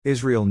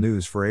Israel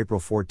News for April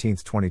 14,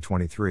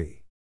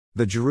 2023.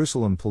 The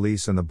Jerusalem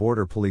police and the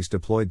border police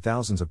deployed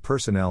thousands of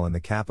personnel in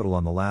the capital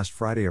on the last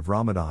Friday of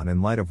Ramadan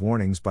in light of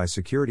warnings by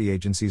security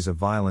agencies of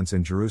violence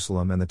in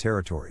Jerusalem and the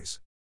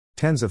territories.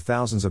 Tens of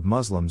thousands of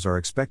Muslims are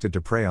expected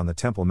to pray on the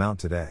Temple Mount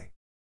today.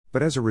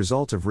 But as a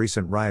result of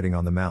recent rioting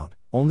on the Mount,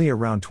 only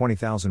around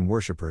 20,000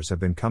 worshippers have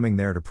been coming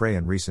there to pray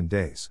in recent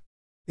days.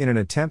 In an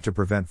attempt to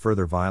prevent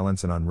further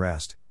violence and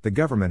unrest, the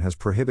government has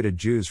prohibited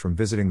Jews from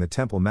visiting the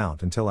Temple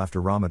Mount until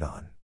after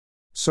Ramadan.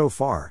 So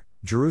far,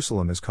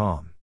 Jerusalem is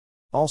calm.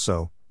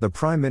 Also, the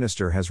Prime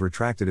Minister has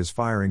retracted his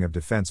firing of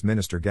Defense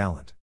Minister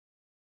Gallant.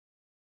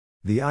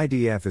 The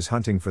IDF is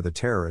hunting for the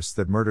terrorists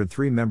that murdered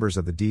 3 members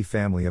of the D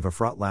family of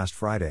Efrat last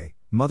Friday,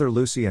 mother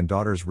Lucy and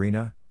daughters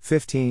Rina,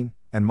 15,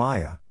 and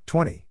Maya,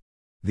 20.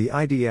 The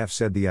IDF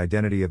said the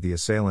identity of the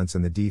assailants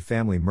in the D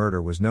family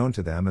murder was known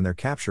to them and their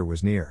capture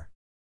was near.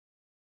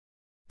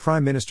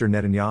 Prime Minister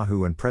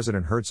Netanyahu and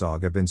President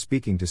Herzog have been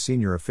speaking to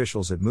senior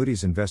officials at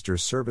Moody's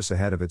Investors Service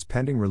ahead of its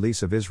pending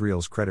release of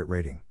Israel's credit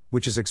rating,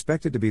 which is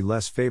expected to be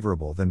less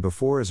favorable than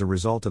before as a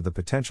result of the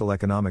potential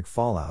economic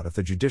fallout if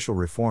the judicial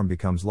reform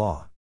becomes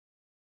law.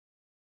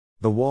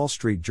 The Wall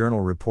Street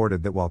Journal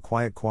reported that while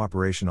quiet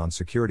cooperation on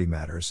security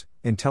matters,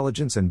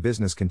 intelligence and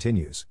business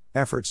continues,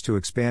 efforts to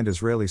expand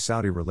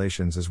Israeli-Saudi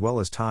relations as well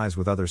as ties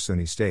with other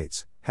Sunni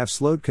states have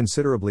slowed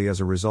considerably as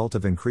a result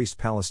of increased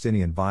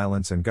Palestinian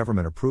violence and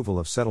government approval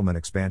of settlement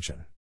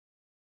expansion.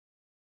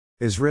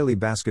 Israeli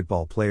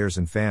basketball players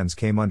and fans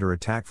came under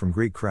attack from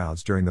Greek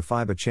crowds during the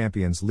FIBA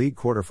Champions League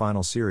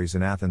quarterfinal series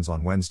in Athens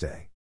on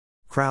Wednesday.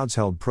 Crowds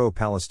held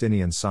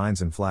pro-Palestinian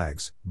signs and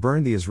flags,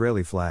 burned the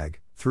Israeli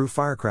flag, threw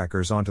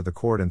firecrackers onto the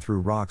court and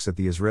threw rocks at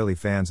the Israeli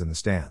fans in the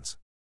stands.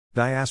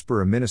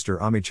 Diaspora Minister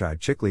Amichai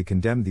Chikli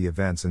condemned the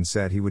events and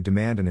said he would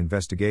demand an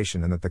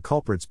investigation and that the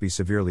culprits be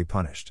severely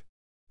punished.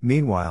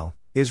 Meanwhile,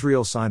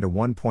 Israel signed a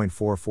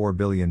 $1.44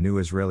 billion new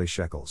Israeli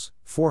shekels,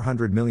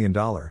 $400 million,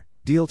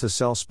 deal to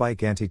sell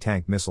Spike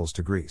anti-tank missiles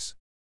to Greece.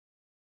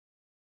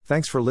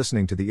 Thanks for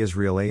listening to the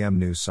Israel AM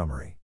News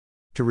Summary.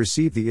 To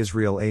receive the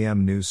Israel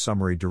AM News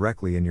Summary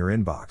directly in your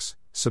inbox,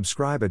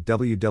 subscribe at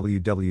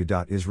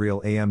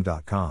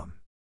www.israelam.com.